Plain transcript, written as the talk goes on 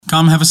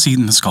Come have a seat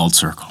in the Skald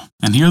Circle,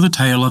 and hear the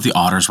tale of the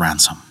Otter's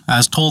Ransom,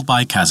 as told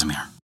by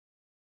Casimir.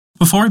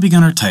 Before we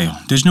begin our tale,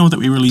 did you know that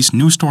we release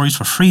new stories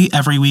for free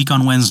every week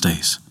on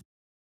Wednesdays?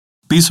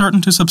 Be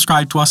certain to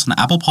subscribe to us on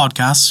Apple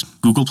Podcasts,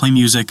 Google Play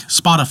Music,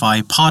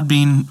 Spotify,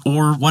 Podbean,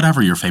 or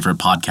whatever your favorite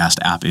podcast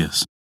app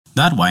is.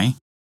 That way,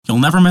 you'll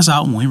never miss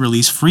out when we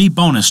release free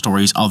bonus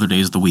stories other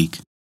days of the week.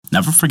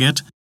 Never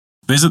forget,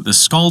 visit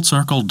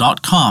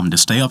theskuldcircle.com to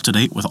stay up to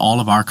date with all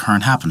of our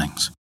current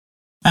happenings,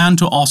 and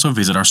to also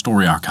visit our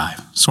story archive,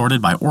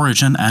 sorted by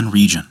origin and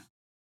region.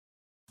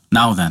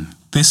 Now then,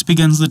 this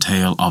begins the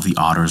tale of the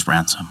Otter's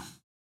Ransom.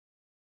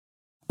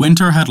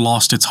 Winter had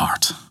lost its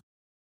heart.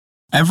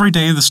 Every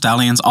day the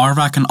stallions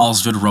Arvak and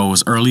Osvid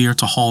rose earlier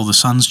to haul the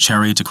sun's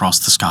chariot across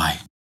the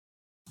sky,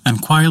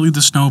 and quietly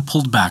the snow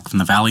pulled back from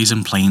the valleys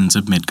and plains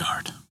of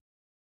Midgard.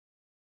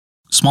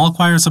 Small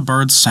choirs of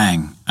birds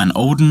sang, and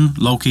Odin,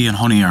 Loki, and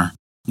Honir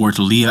were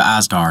to leave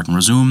Asgard and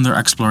resume their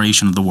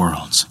exploration of the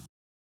worlds.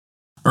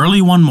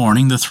 Early one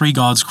morning the three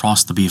gods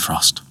crossed the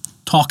Bifrost.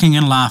 Talking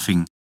and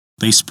laughing,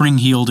 they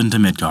spring-heeled into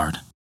Midgard,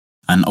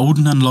 and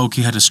Odin and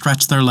Loki had to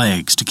stretch their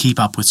legs to keep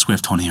up with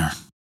swift Honir.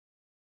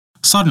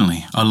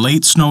 Suddenly, a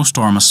late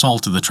snowstorm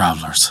assaulted the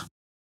travellers.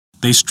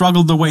 They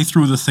struggled their way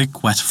through the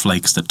thick, wet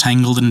flakes that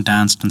tangled and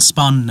danced and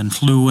spun and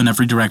flew in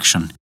every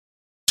direction,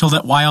 till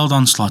that wild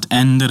onslaught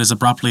ended as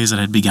abruptly as it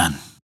had begun.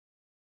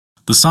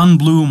 The sun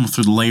bloomed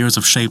through the layers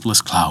of shapeless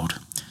cloud,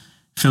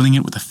 filling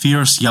it with a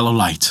fierce yellow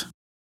light,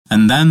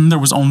 and then there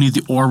was only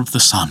the orb of the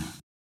sun,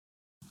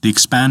 the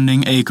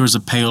expanding acres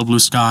of pale blue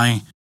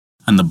sky,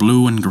 and the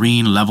blue and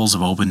green levels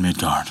of open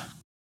Midgard.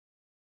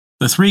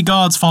 The three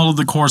gods followed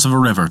the course of a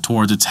river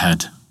towards its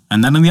head,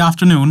 and then in the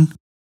afternoon,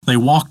 they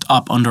walked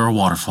up under a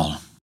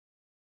waterfall.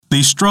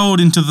 They strode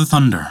into the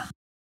thunder,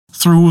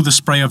 through the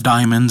spray of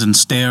diamonds, and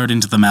stared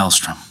into the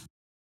maelstrom.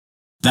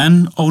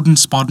 Then Odin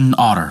spotted an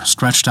otter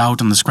stretched out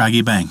on the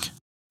scraggy bank,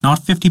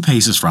 not 50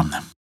 paces from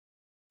them.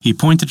 He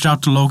pointed it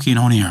out to Loki and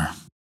Honir.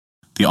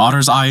 The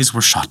otter's eyes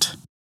were shut.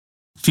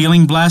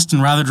 Feeling blessed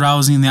and rather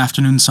drowsy in the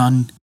afternoon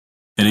sun,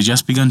 it had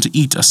just begun to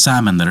eat a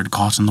salmon that had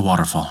caught in the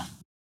waterfall.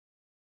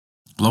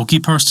 Loki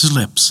pursed his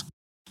lips.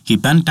 He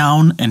bent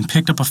down and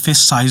picked up a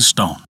fist-sized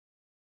stone,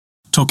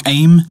 took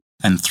aim,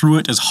 and threw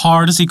it as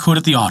hard as he could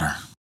at the otter.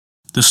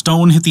 The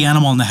stone hit the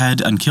animal in the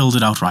head and killed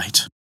it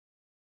outright.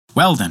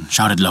 "Well then,"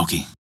 shouted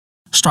Loki,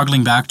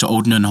 struggling back to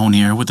Odin and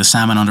Honir with the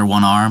salmon under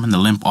one arm and the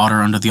limp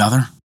otter under the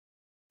other.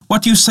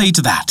 "What do you say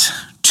to that?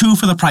 2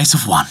 for the price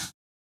of 1.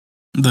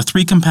 The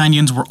three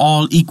companions were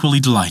all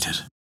equally delighted.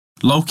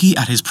 Loki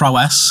at his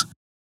prowess,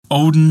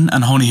 Odin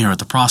and Honir at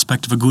the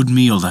prospect of a good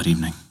meal that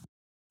evening.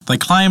 They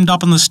climbed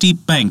up on the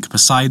steep bank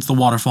beside the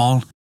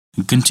waterfall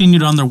and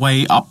continued on their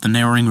way up the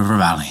narrowing river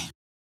valley.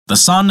 The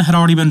sun had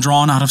already been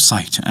drawn out of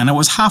sight, and it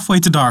was halfway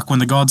to dark when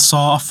the gods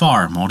saw a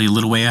farm only a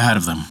little way ahead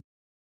of them.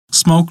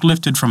 Smoke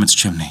lifted from its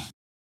chimney.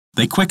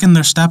 They quickened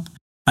their step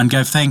and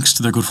gave thanks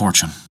to their good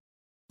fortune.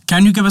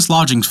 "Can you give us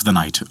lodgings for the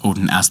night?"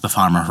 Odin asked the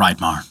farmer,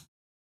 Hreidmar.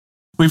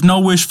 "We've no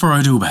wish for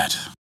a due-bed."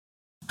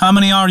 "How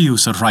many are you?"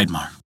 said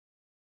Hreidmar.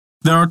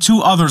 "There are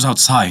 2 others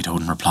outside,"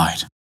 Odin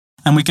replied,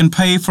 "and we can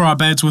pay for our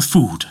beds with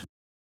food.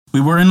 We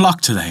were in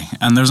luck today,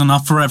 and there's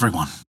enough for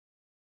everyone."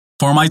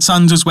 "For my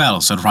sons as well,"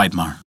 said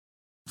Hreidmar.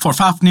 "For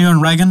Fafnir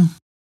and Regin,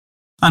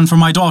 and for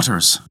my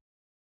daughters,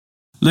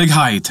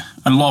 Ligheid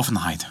and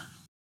Lofnheid."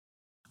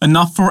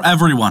 "Enough for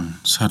everyone,"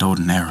 said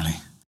Odin airily.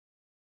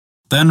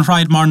 Then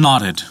Hreidmar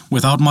nodded,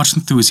 without much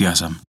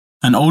enthusiasm,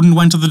 and Odin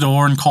went to the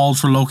door and called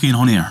for Loki and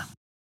Honir.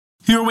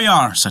 "Here we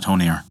are," said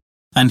Honir.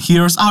 "And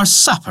here's our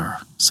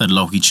supper," said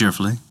Loki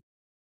cheerfully.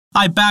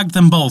 "I bagged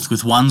them both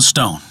with 1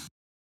 stone."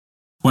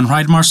 When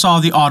Hreidmar saw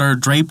the otter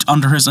draped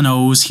under his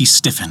nose, he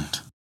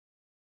stiffened.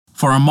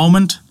 For a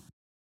moment,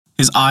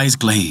 his eyes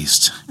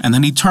glazed, and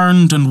then he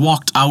turned and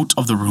walked out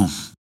of the room.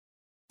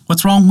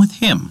 "What's wrong with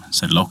him?"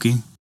 said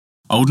Loki.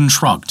 Odin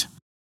shrugged.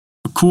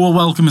 "A cool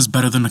welcome is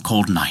better than a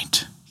cold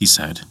night," he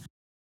said.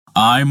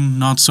 "I'm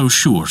not so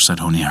sure," said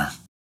Honir.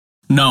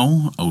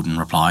 "No," Odin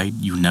replied,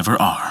 "you never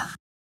are."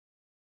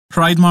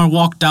 Hreidmar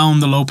walked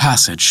down the low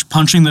passage,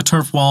 punching the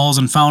turf walls,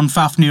 and found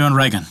Fafnir and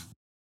Regin.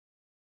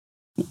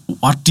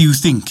 What do you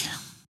think?"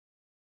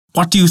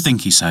 "What do you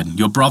think?" he said.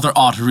 "Your brother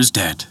Otter is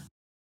dead."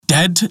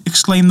 "Dead?"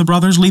 exclaimed the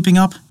brothers, leaping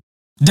up.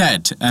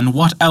 "Dead, and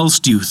what else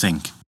do you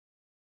think?"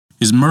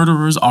 "His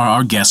murderers are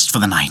our guests for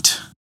the night."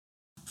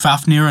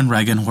 Fafnir and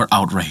Regin were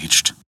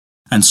outraged,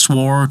 and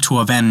swore to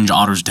avenge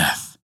Otter's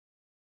death.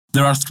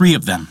 "There are 3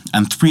 of them,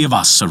 and 3 of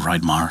us," said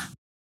Hreidmar,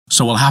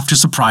 "so we'll have to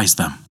surprise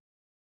them.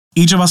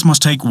 Each of us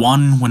must take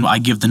 1 when I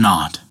give the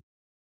nod.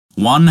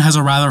 1 has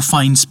a rather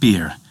fine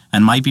spear,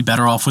 and might be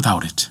better off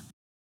without it.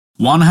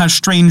 1 has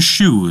strange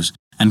shoes,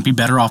 and be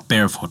better off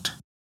barefoot.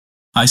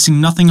 I see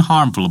nothing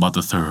harmful about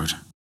the 3rd.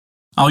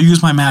 I'll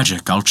use my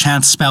magic, I'll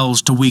chant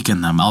spells to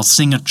weaken them, I'll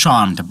sing a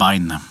charm to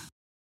bind them."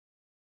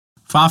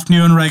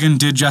 Fafnir and Regin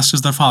did just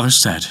as their father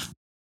said.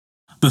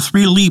 The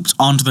 3 leaped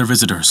onto their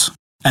visitors,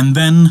 and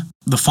then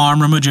the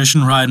farmer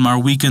magician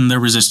Hreidmar weakened their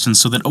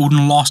resistance so that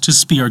Odin lost his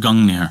spear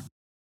Gungnir,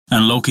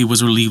 and Loki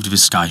was relieved of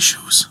his sky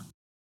shoes.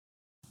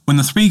 When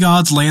the three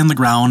gods lay on the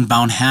ground,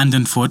 bound hand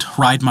and foot,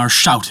 Hreidmar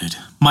shouted,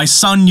 "My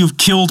son, you've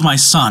killed my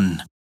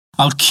son!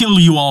 I'll kill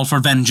you all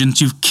for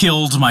vengeance, you've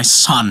killed my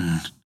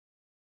son!"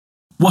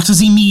 "What does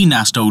he mean?"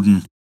 asked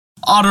Odin.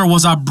 "Otter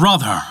was our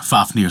brother,"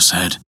 Fafnir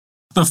said.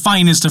 "The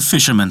finest of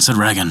fishermen," said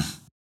Regin.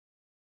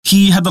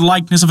 "He had the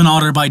likeness of an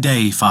otter by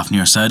day,"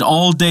 Fafnir said.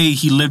 "All day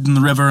he lived in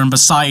the river and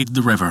beside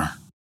the river,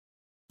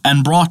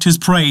 and brought his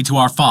prey to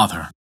our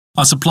father,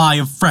 a supply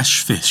of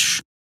fresh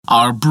fish.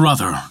 Our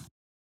brother."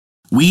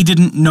 "We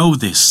didn't know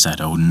this," said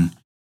Odin.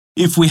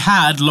 "If we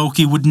had,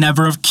 Loki would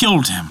never have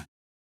killed him."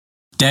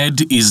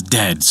 "Dead is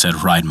dead," said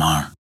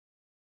Hreidmar.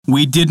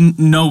 "We didn't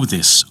know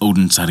this,"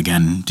 Odin said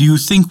again. "Do you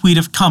think we'd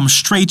have come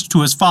straight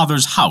to his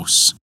father's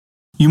house?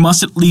 You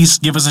must at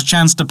least give us a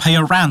chance to pay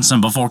a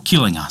ransom before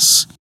killing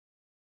us."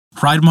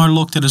 Hreidmar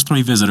looked at his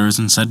three visitors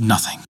and said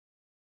nothing.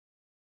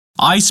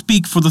 "I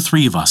speak for the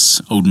three of us,"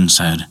 Odin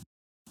said.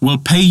 "We'll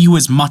pay you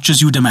as much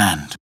as you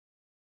demand."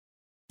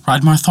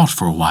 Hreidmar thought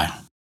for a while.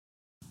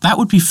 "That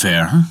would be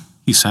fair,"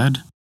 he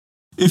said.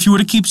 "If you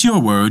were to keep your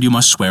word, you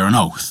must swear an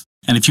oath,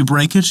 and if you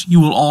break it, you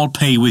will all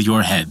pay with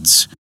your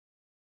heads."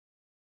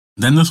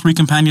 Then the three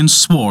companions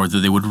swore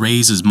that they would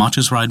raise as much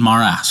as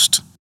Hreidmar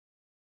asked.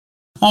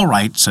 "All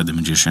right," said the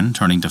magician,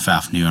 turning to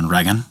Fafnir and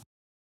Regin.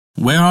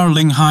 "Where are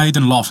Lynghide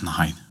and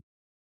Lofnhide?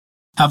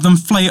 Have them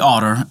flay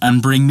Otter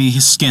and bring me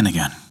his skin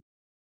again."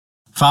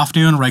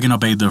 Fafnir and Regin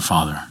obeyed their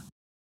father,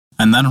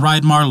 and then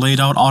Hreidmar laid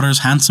out Otter's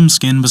handsome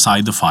skin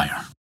beside the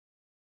fire.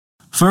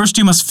 "First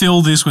you must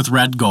fill this with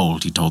red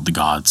gold," he told the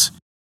gods,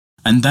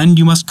 "and then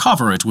you must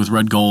cover it with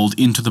red gold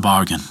into the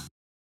bargain.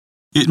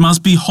 It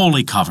must be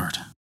wholly covered.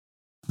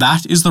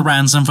 That is the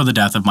ransom for the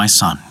death of my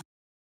son."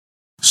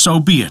 "So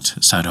be it,"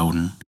 said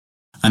Odin,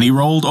 and he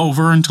rolled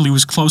over until he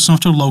was close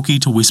enough to Loki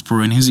to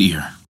whisper in his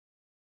ear.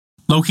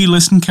 Loki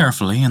listened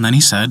carefully, and then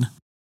he said,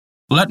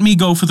 "Let me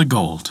go for the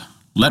gold.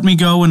 Let me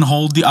go and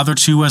hold the other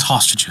two as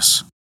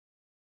hostages."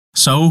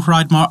 So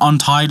Hreidmar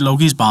untied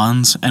Loki's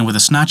bonds, and with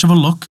a snatch of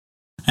a look,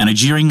 and a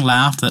jeering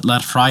laugh that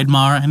left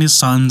Hreidmar and his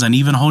sons and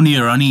even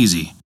Honir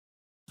uneasy,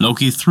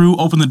 Loki threw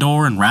open the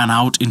door and ran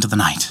out into the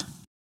night.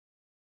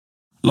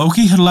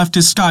 Loki had left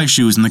his sky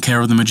shoes in the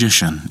care of the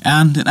magician,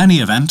 and, in any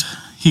event,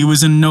 he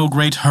was in no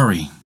great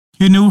hurry.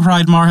 He knew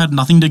Hreidmar had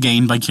nothing to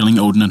gain by killing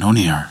Odin and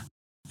Honir,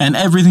 and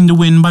everything to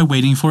win by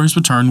waiting for his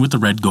return with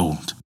the red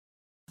gold.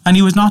 And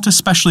he was not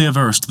especially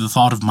averse to the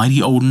thought of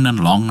mighty Odin and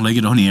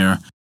long-legged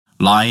Honir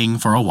lying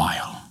for a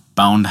while,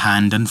 bound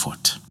hand and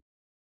foot.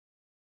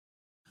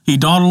 He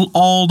dawdled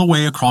all the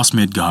way across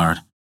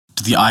Midgard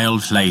to the Isle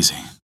of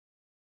Lazy.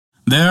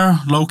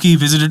 There Loki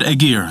visited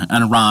Aegir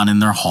and Ran in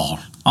their hall,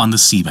 on the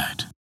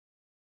seabed.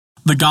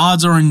 "The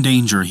gods are in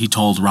danger," he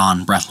told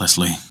Ran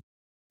breathlessly.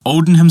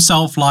 "Odin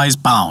himself lies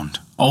bound,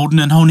 Odin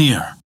and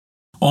Honir.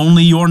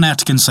 Only your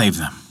net can save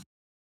them."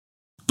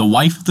 The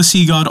wife of the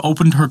sea god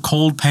opened her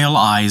cold pale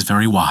eyes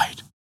very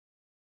wide.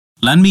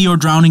 "Lend me your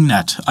drowning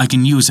net, I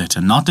can use it,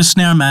 and not to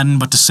snare men,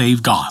 but to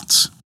save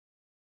gods."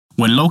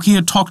 When Loki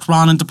had talked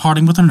Ran into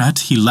parting with her net,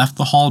 he left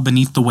the hall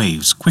beneath the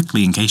waves,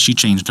 quickly in case she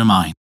changed her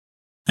mind,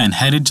 and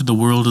headed to the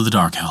world of the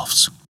Dark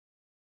Elves.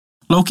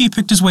 Loki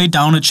picked his way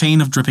down a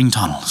chain of dripping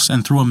tunnels,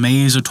 and through a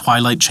maze of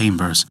twilight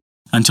chambers,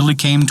 until he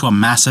came to a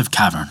massive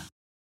cavern.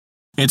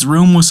 Its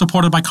room was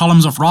supported by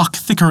columns of rock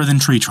thicker than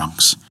tree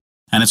trunks,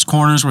 and its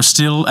corners were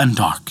still and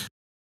dark.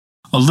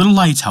 A little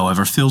light,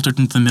 however, filtered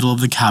into the middle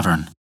of the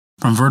cavern,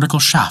 from a vertical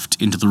shaft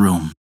into the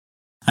room,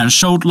 and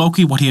showed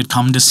Loki what he had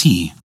come to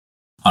see: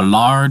 a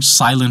large,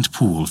 silent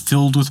pool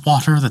filled with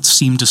water that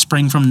seemed to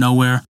spring from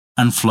nowhere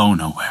and flow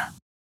nowhere.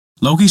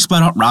 Loki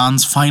spread out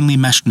Ran's finely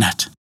meshed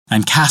net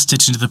and cast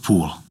it into the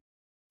pool.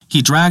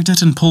 He dragged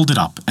it and pulled it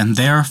up, and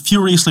there,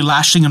 furiously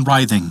lashing and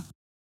writhing,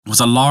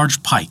 was a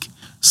large pike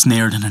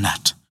snared in a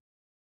net.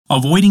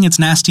 Avoiding its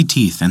nasty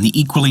teeth and the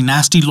equally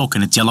nasty look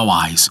in its yellow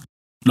eyes,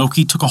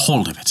 Loki took a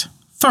hold of it.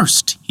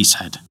 "First," he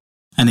said,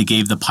 and he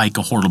gave the pike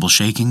a horrible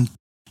shaking,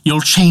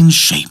 "you'll change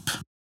shape."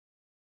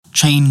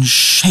 "Change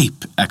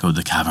shape," echoed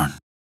the cavern.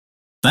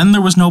 Then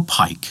there was no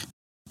pike,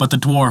 but the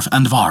dwarf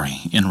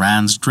Andvari in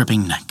Ran's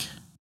dripping neck.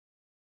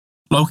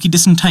 Loki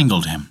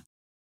disentangled him,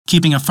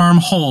 keeping a firm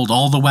hold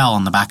all the while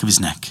on the back of his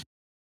neck.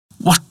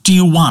 "What do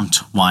you want?"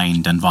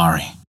 whined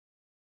Andvari.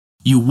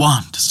 "You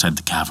want," said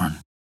the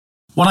cavern.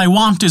 "What I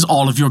want is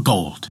all of your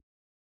gold.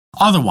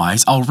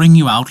 Otherwise I'll wring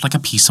you out like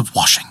a piece of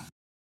washing."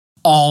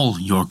 "All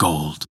your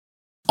gold.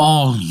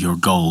 All your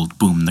gold,"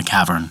 boomed the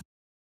cavern.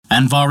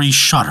 Andvari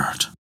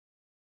shuddered.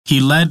 He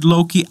led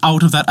Loki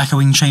out of that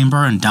echoing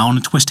chamber and down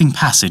a twisting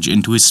passage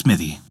into his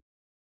smithy.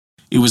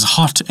 It was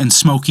hot and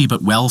smoky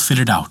but well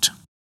fitted out,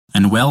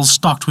 and well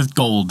stocked with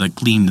gold that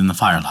gleamed in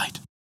the firelight.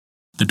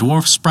 The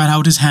dwarf spread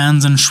out his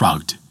hands and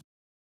shrugged.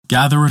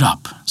 "Gather it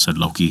up," said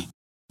Loki,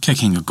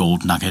 kicking a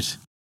gold nugget.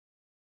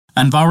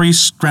 Andvari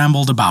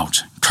scrambled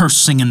about,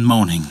 cursing and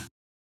moaning.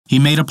 He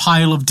made a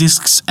pile of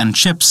discs and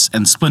chips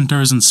and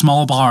splinters and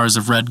small bars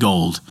of red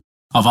gold,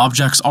 of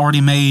objects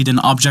already made and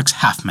objects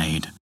half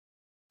made.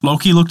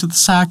 Loki looked at the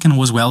sack and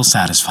was well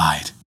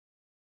satisfied.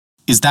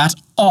 "Is that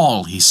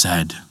all?" he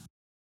said.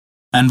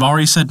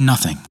 Andvari said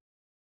nothing.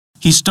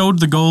 He stowed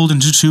the gold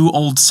into 2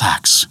 old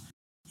sacks.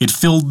 It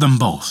filled them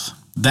both.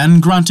 Then,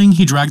 grunting,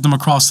 he dragged them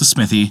across the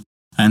smithy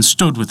and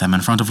stood with them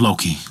in front of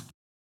Loki.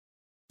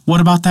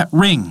 "What about that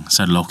ring?"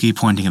 said Loki,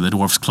 pointing at the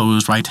dwarf's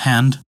closed right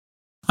hand.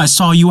 "I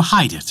saw you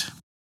hide it."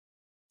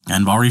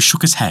 Andvari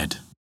shook his head.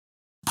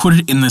 "Put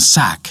it in the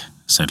sack,"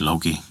 said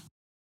Loki.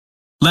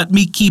 "Let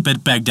me keep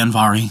it," begged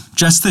Andvari.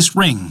 "Just this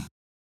ring."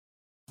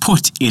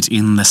 "Put it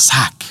in the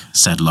sack,"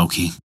 said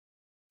Loki.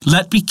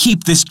 "Let me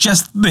keep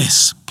just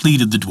this,"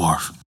 pleaded the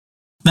dwarf.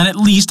 "Then at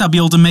least I'll be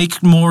able to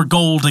make more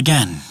gold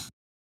again."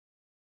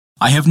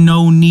 "I have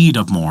no need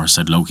of more,"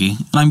 said Loki,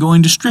 "and I'm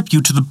going to strip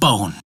you to the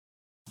bone."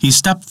 He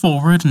stepped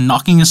forward and,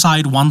 knocking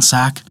aside one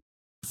sack,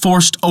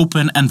 forced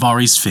open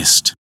Andvari's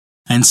fist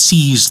and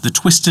seized the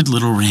twisted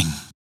little ring.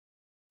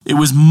 It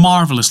was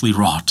marvelously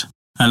wrought,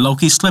 and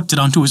Loki slipped it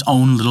onto his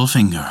own little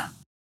finger.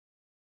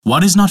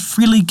 "What is not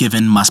freely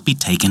given must be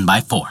taken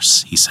by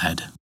force," he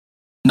said.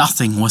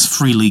 "Nothing was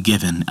freely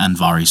given,"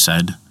 Andvari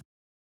said.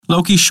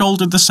 Loki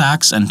shouldered the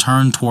sacks and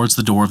turned towards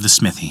the door of the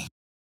smithy.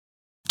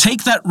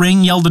 "Take that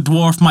ring," yelled the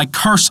dwarf. "My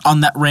curse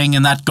on that ring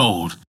and that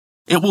gold.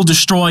 It will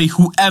destroy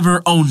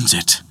whoever owns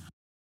it."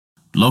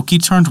 Loki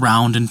turned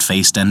round and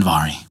faced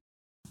Andvari.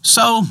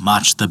 "So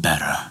much the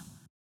better."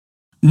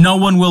 "No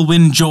one will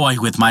win joy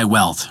with my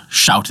wealth,"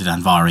 shouted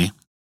Andvari.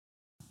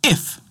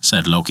 "If,"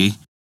 said Loki,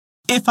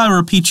 "if I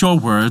repeat your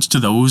words to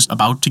those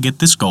about to get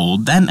this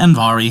gold, then,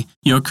 Andvari,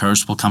 your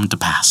curse will come to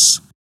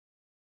pass."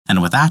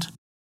 And with that,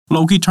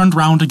 Loki turned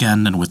round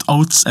again and, with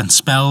oaths and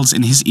spells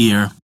in his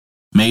ear,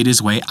 made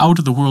his way out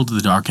of the world of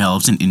the Dark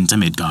Elves and into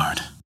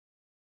Midgard.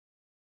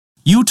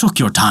 "You took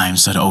your time,"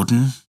 said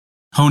Odin.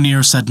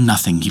 Honir said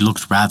nothing. He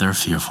looked rather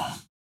fearful.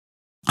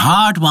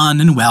 "Hard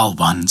won and well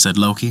won," said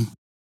Loki.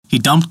 He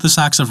dumped the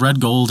sacks of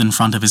red gold in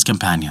front of his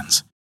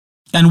companions.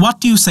 "And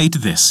what do you say to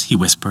this?" he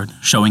whispered,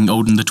 showing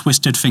Odin the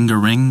twisted finger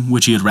ring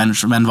which he had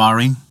wrenched from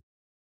Andvari.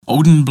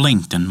 Odin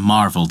blinked and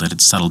marveled at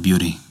its subtle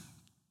beauty.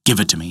 "Give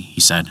it to me," he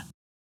said.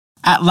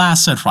 "At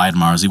last," said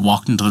Hreidmar as he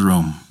walked into the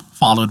room,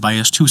 followed by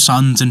his 2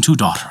 sons and 2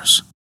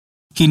 daughters.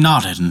 He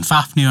nodded, and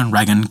Fafnir and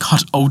Regin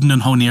cut Odin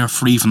and Honir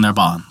free from their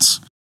bonds.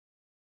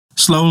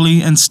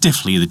 Slowly and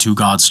stiffly the 2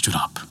 gods stood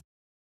up.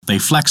 They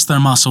flexed their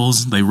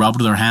muscles, they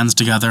rubbed their hands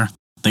together,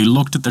 they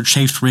looked at their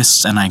chafed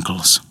wrists and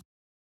ankles.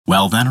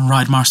 "Well then,"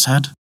 Hreidmar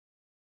said.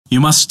 "You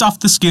must stuff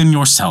the skin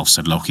yourself,"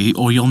 said Loki,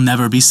 "or you'll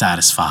never be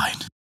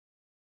satisfied."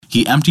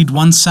 He emptied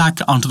one sack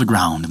onto the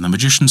ground, and the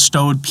magician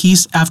stowed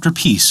piece after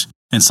piece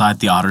inside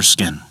the otter's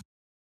skin.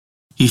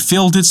 He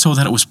filled it so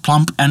that it was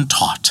plump and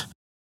taut,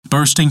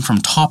 bursting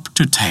from top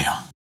to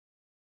tail.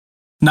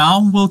 "Now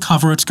we'll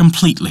cover it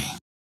completely,"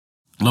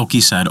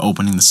 Loki said,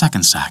 opening the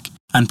second sack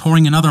and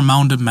pouring another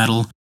mound of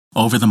metal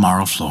over the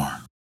marl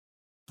floor,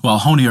 while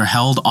Honir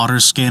held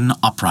Otter's skin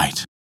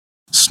upright,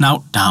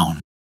 snout down.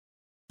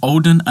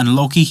 Odin and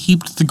Loki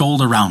heaped the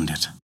gold around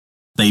it.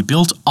 They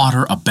built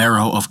Otter a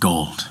barrow of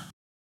gold.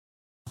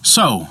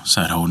 "So,"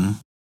 said Odin,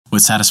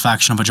 with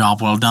satisfaction of a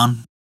job well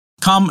done,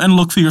 "come and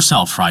look for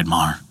yourself,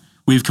 Hreidmar.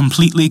 We've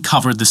completely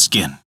covered the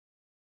skin."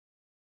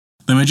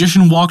 The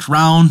magician walked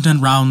round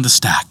and round the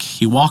stack.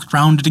 He walked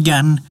round it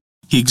again.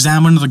 He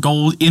examined the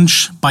gold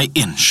inch by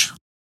inch.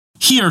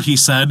 "Here," he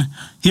said,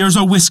 "here's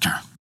a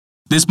whisker.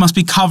 This must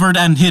be covered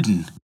and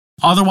hidden.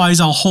 Otherwise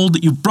I'll hold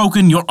that you've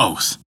broken your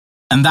oath,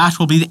 and that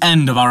will be the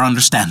end of our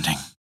understanding."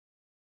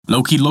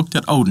 Loki looked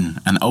at Odin,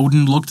 and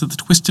Odin looked at the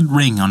twisted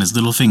ring on his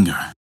little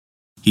finger.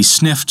 He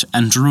sniffed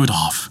and drew it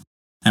off,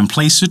 and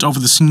placed it over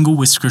the single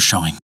whisker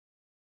showing.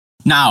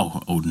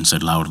 "Now," Odin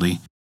said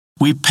loudly,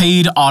 "we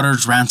paid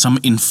Otter's ransom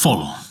in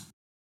full."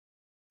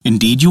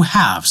 "Indeed you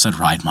have," said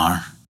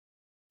Hreidmar.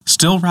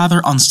 Still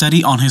rather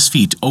unsteady on his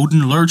feet,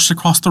 Odin lurched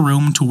across the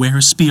room to where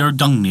his spear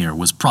Gungnir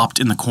was propped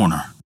in the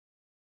corner.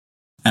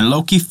 And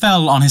Loki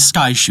fell on his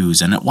sky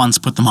shoes and at once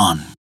put them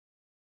on.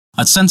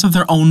 A sense of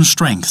their own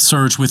strength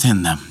surged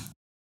within them.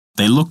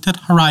 They looked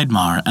at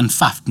Hreidmar and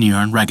Fafnir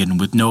and Regin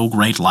with no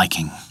great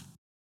liking.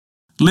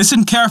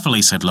 "Listen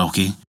carefully," said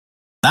Loki.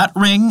 "That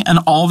ring and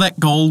all that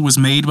gold was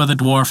made by the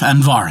dwarf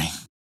Andvari.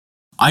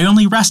 I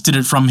only wrested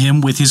it from him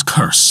with his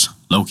curse."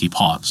 Loki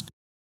paused.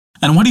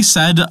 "And what he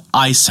said,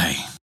 I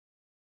say.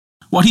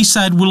 What he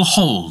said will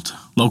hold."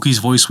 Loki's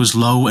voice was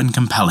low and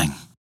compelling.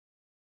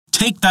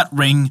 "Take that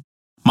ring,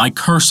 my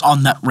curse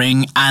on that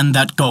ring and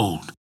that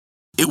gold.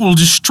 It will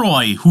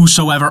destroy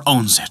whosoever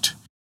owns it."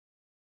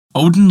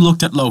 Odin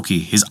looked at Loki,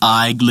 his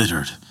eye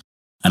glittered,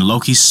 and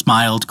Loki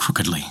smiled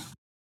crookedly.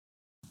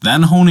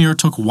 Then Honir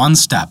took one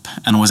step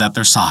and was at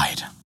their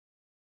side.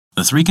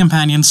 The 3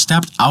 companions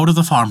stepped out of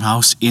the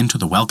farmhouse into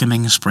the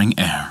welcoming spring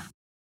air.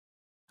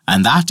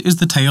 And that is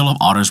the tale of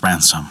Otter's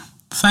Ransom.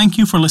 Thank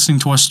you for listening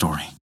to our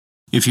story.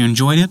 If you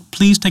enjoyed it,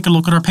 please take a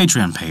look at our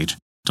Patreon page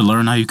to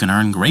learn how you can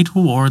earn great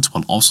rewards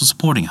while also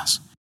supporting us.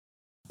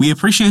 We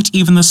appreciate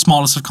even the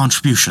smallest of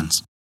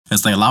contributions,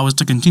 as they allow us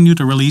to continue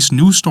to release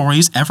new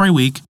stories every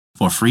week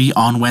for free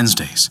on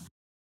Wednesdays,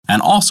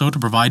 and also to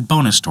provide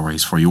bonus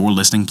stories for your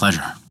listening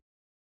pleasure.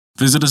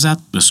 Visit us at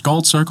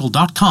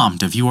theskullcircle.com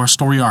to view our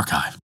story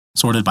archive,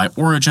 sorted by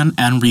origin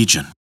and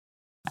region.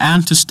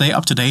 and to stay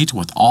up to date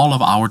with all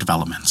of our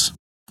developments.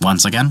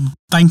 Once again,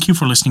 thank you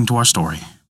for listening to our story.